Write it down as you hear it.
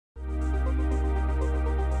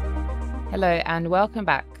Hello and welcome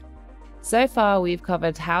back. So far we've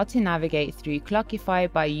covered how to navigate through Clockify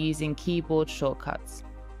by using keyboard shortcuts.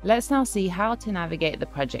 Let's now see how to navigate the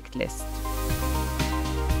project list.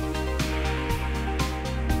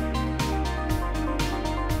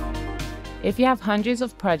 If you have hundreds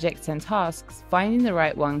of projects and tasks, finding the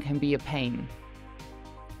right one can be a pain.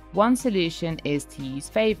 One solution is to use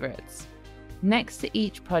favorites. Next to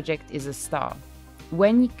each project is a star.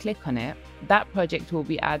 When you click on it, that project will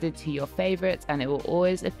be added to your favorites and it will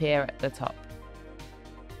always appear at the top.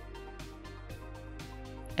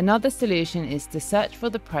 Another solution is to search for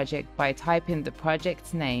the project by typing the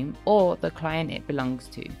project's name or the client it belongs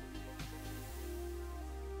to.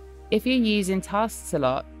 If you're using tasks a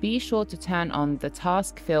lot, be sure to turn on the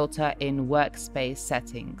task filter in workspace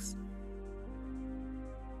settings.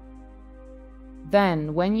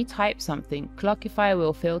 Then, when you type something, Clockify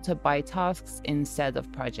will filter by tasks instead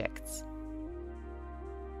of projects.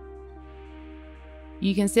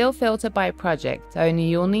 You can still filter by project, only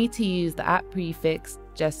you'll need to use the @prefix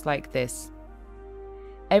just like this.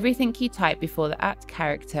 Everything you type before the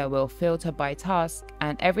character will filter by task,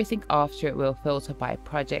 and everything after it will filter by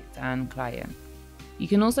project and client. You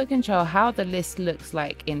can also control how the list looks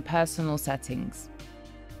like in personal settings.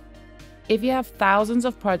 If you have thousands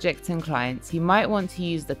of projects and clients, you might want to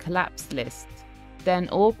use the collapsed list. Then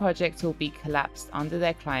all projects will be collapsed under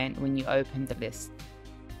their client when you open the list.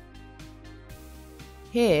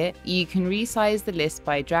 Here, you can resize the list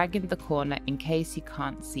by dragging the corner in case you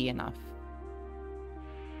can't see enough.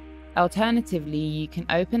 Alternatively, you can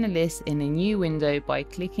open a list in a new window by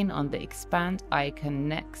clicking on the expand icon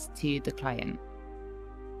next to the client.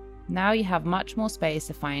 Now you have much more space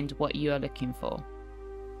to find what you are looking for.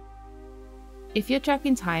 If you're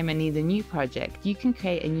tracking time and need a new project, you can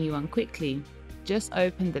create a new one quickly. Just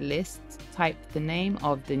open the list, type the name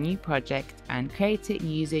of the new project and create it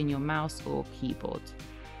using your mouse or keyboard.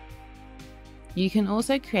 You can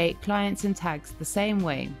also create clients and tags the same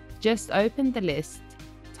way. Just open the list,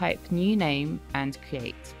 type new name and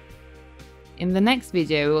create. In the next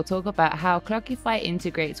video, we'll talk about how Clockify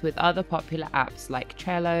integrates with other popular apps like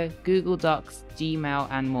Trello, Google Docs, Gmail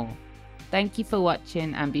and more. Thank you for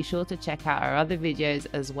watching and be sure to check out our other videos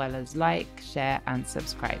as well as like, share and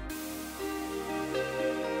subscribe.